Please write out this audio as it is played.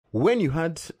When you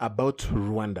heard about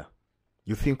Rwanda,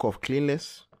 you think of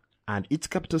cleanliness and its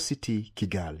capital city,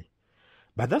 Kigali.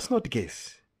 But that's not the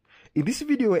case. In this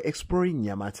video, we're exploring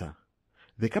Nyamata,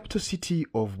 the capital city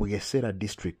of Bugesera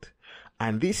district,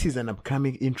 and this is an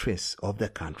upcoming interest of the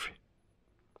country.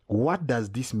 What does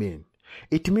this mean?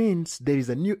 It means there is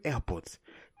a new airport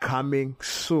coming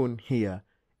soon here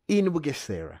in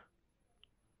Bugesera.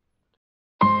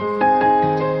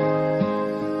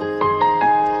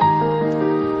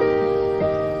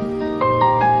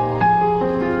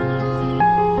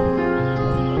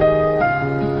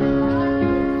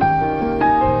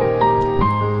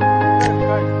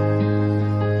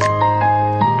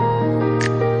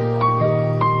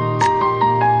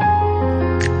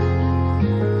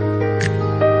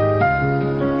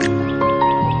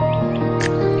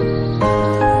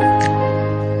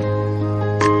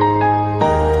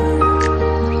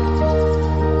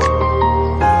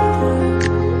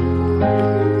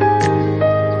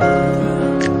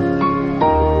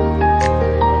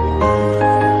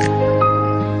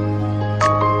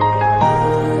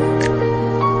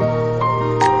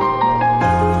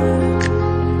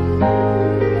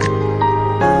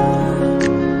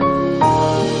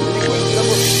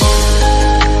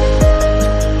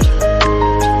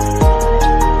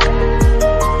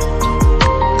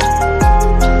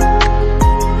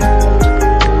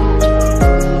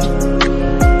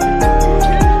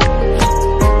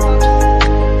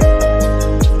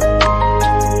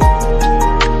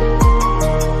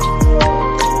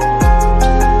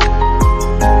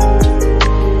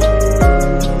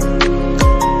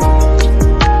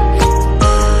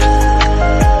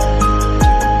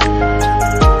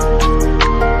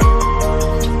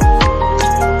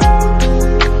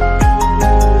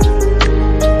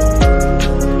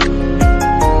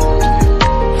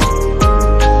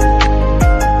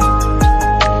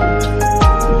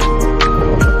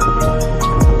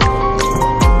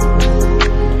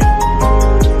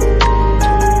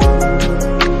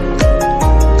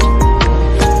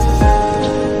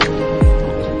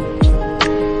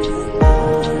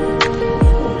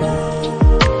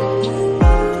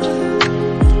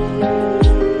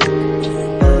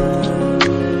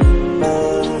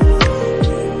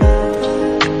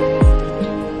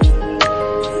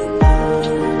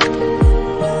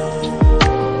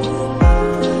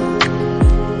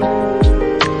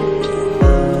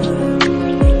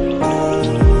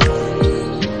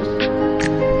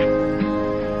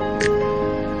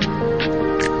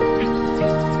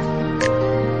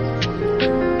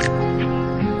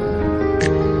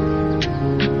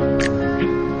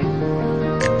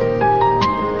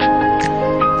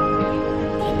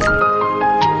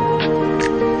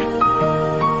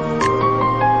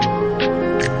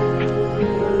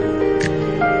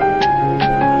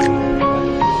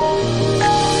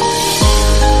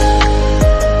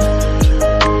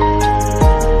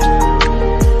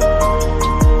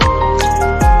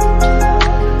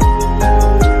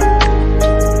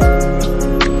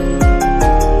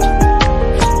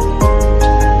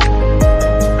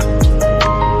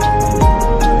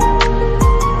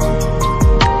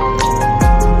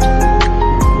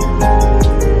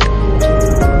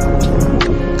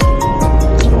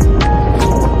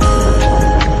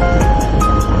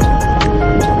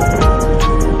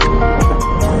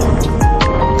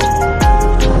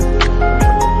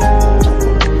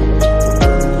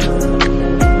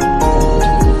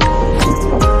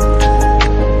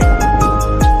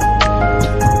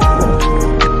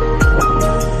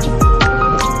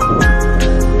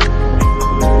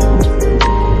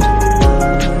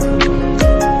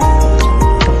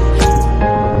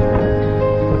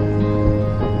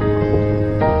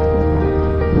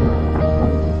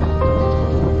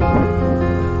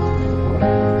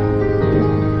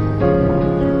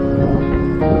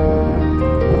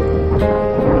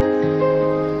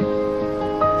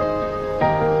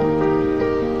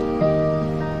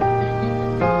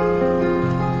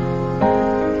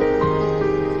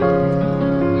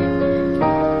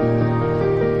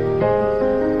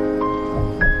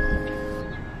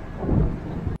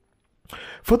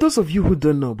 For those of you who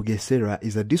don't know, Bugesera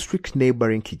is a district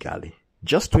neighboring Kigali.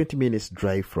 Just 20 minutes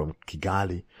drive from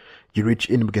Kigali, you reach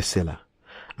in Bugesera.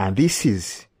 And this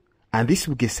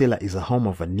Bugesera is a home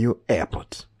of a new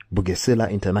airport,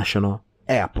 Bugesera International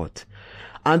Airport.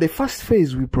 And the first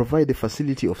phase will provide a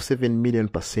facility of 7 million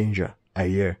passengers a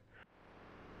year.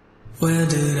 Where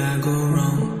did I go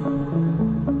wrong?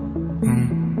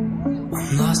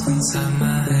 I'm lost inside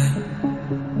my head.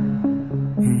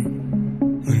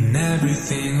 When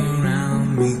everything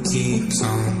around me keeps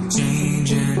on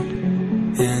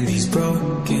changing, and these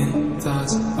broken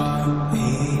thoughts are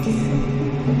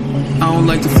aching. I don't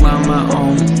like to fly on my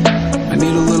own. I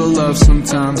need a little love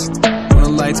sometimes. When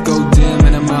the lights go dim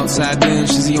and I'm outside in,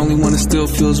 she's the only one that still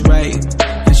feels right.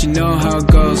 And she know how it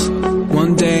goes.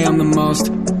 One day I'm the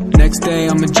most, next day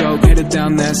I'm a joke, headed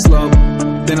down that slope.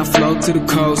 Then I float to the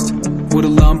coast, with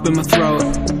a lump in my throat.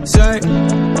 Say,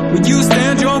 will you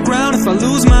stand your ground if I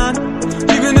lose mine?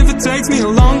 Even if it takes me a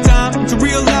long time to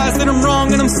realize that I'm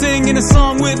wrong and I'm singing a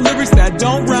song with lyrics that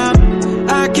don't rhyme.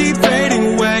 I keep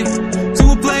fading away to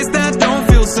a place that don't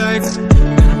feel safe,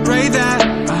 and I pray that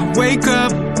I wake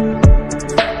up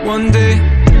one day.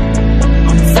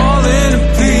 I'm falling to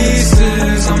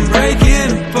pieces, I'm breaking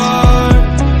apart.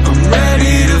 I'm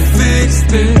ready to fix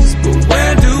this, but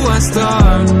where do I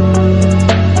start?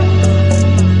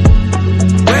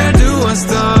 Where do I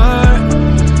start?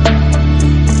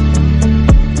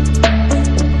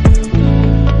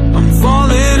 I'm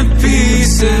falling to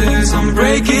pieces, I'm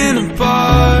breaking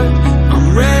apart. I'm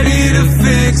ready to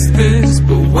fix this,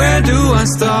 but where do I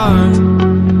start?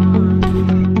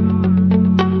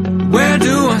 Where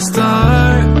do I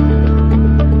start?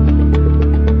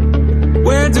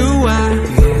 Where do I?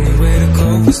 The only way to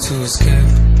cope is to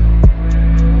escape.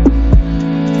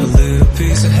 A little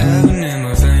piece of heaven in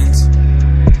my veins.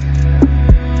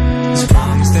 This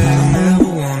promise that I'll never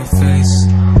wanna face.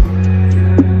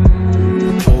 I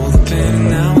pull the pin and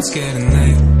now it's getting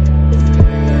late.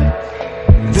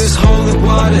 This holy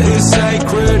water is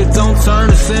sacred. It don't turn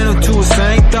a sinner to a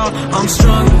saint though. I'm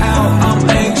strung out, I'm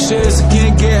anxious. I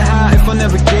can't get high if I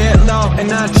never get low.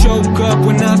 And I choke up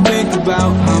when I think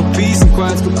about how peace and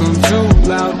quiet's become too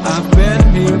loud. I've been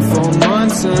here for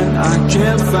months and I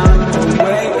can't find a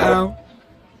way out.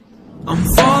 I'm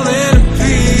falling to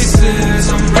pieces,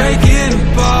 I'm breaking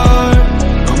apart.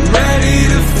 I'm ready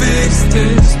to fix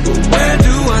this, but where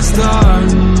do I start?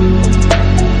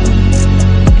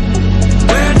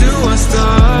 Where do I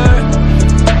start?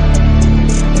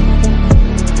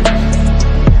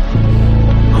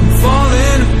 I'm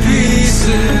falling to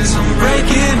pieces, I'm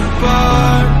breaking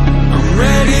apart. I'm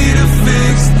ready to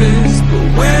fix this, but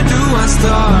where do I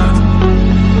start?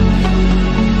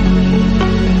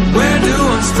 Where do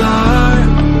I start?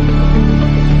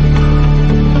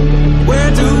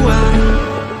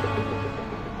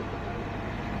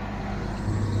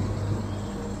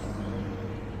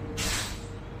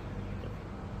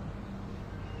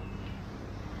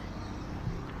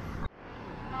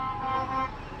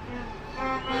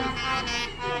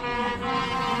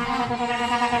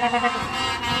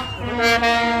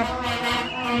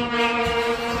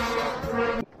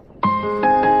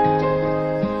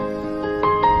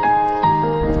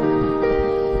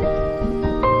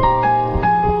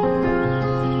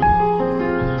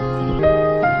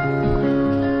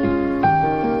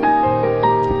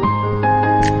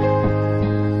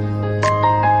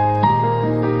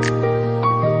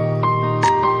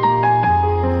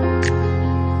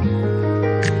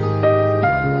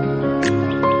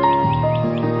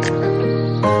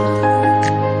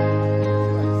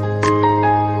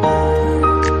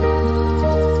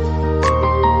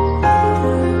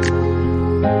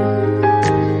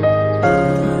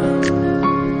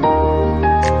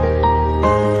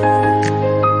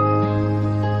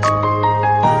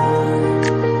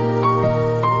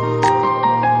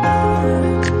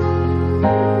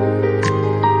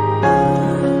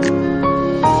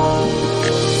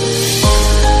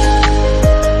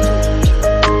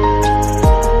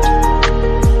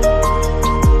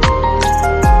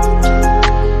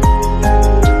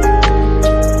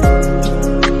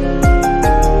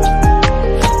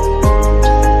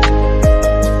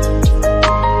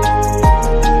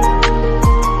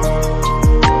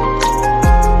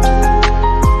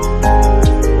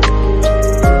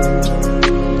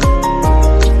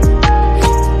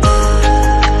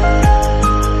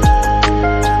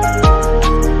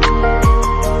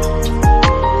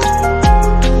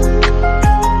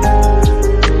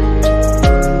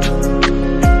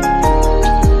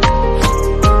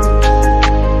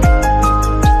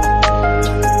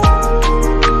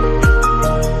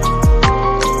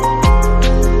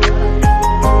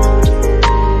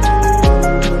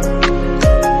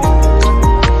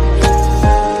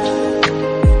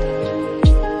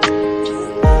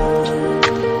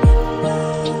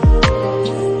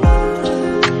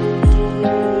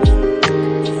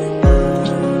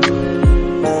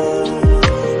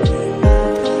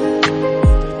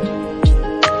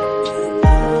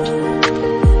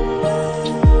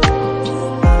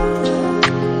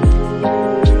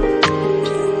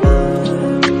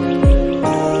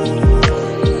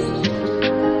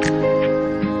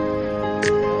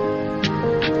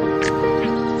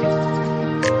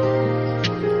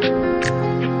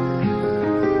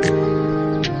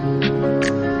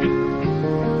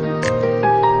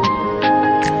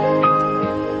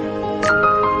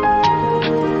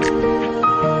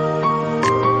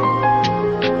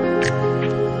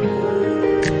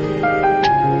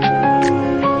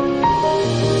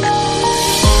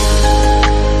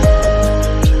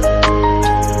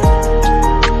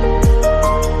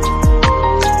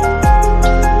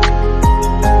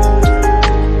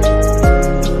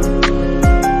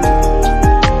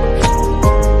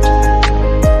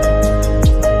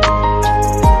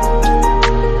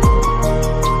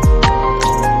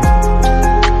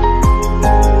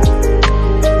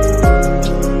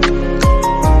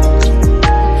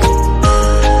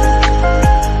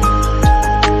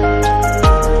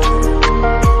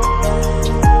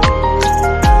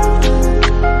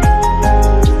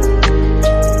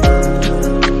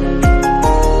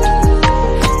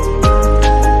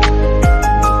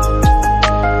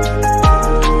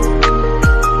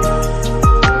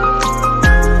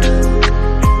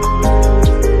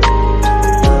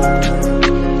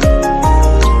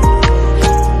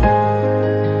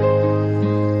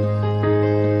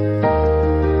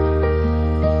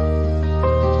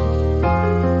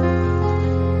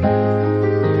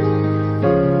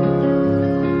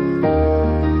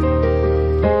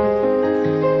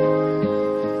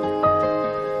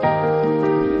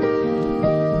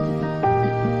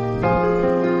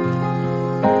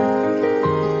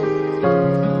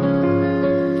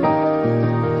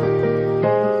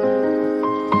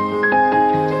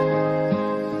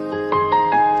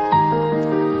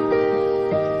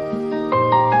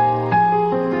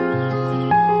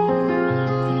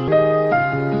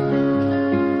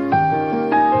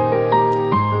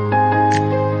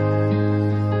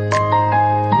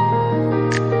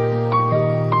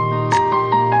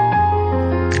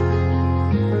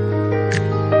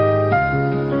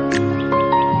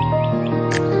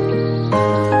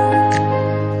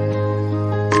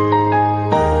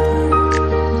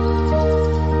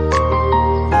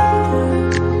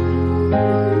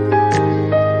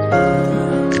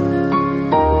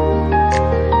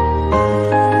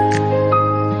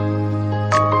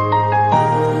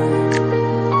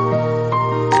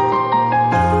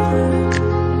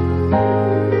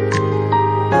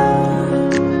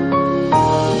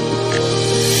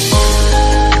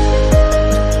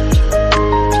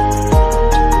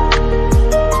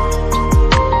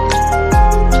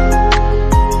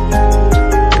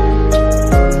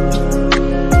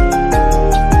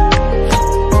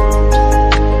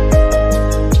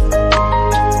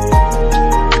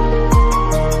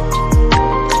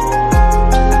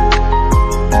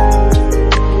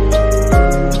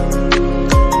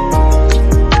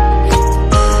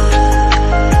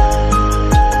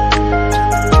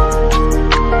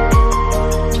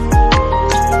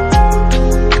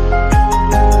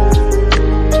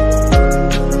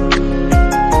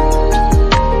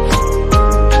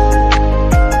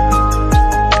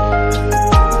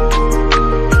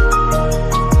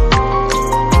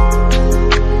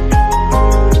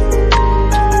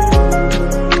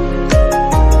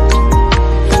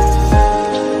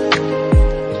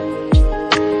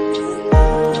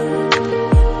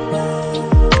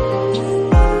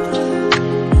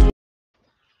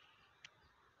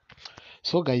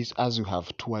 So guys, as you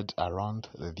have toured around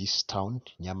this town,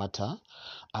 Nyamata,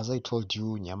 as I told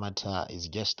you, Nyamata is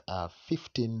just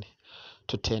 15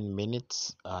 to 10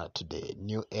 minutes to the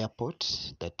new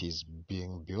airport that is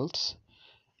being built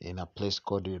in a place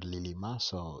called Lilima.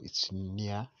 So it's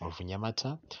near of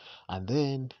Nyamata. And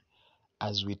then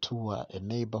as we tour a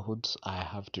neighborhood, I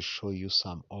have to show you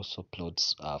some also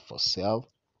plots for sale.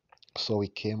 So we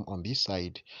came on this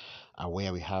side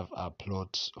where we have a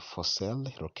plot for sale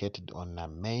located on a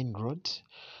main road.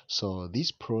 So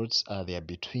these plots they are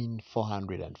between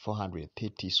 400 and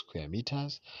 430 square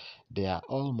meters. They are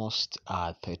almost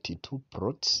 32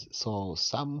 plots. So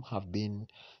some have been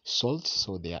sold,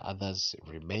 so there are others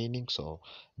remaining. So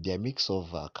they are a mix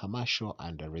of commercial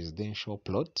and residential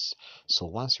plots. So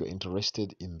once you're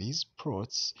interested in these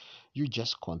plots, you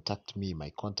just contact me.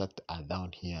 My contact are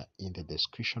down here in the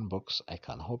description box. I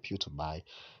can help you to buy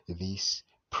these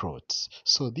plots.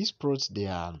 So these plots, they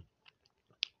are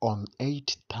on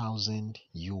 8,000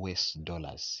 US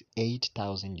dollars.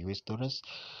 8,000 US dollars.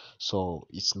 So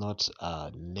it's not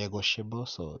negotiable.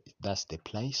 So that's the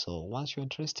price. So once you're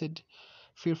interested,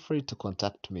 feel free to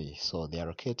contact me. So they are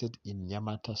located in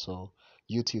Nyamata, so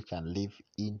you too can live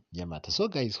in Nyamata. So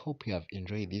guys, hope you have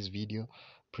enjoyed this video.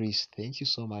 Please, thank you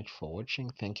so much for watching.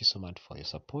 Thank you so much for your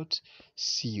support.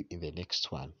 See you in the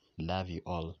next one. Love you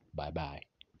all. Bye bye.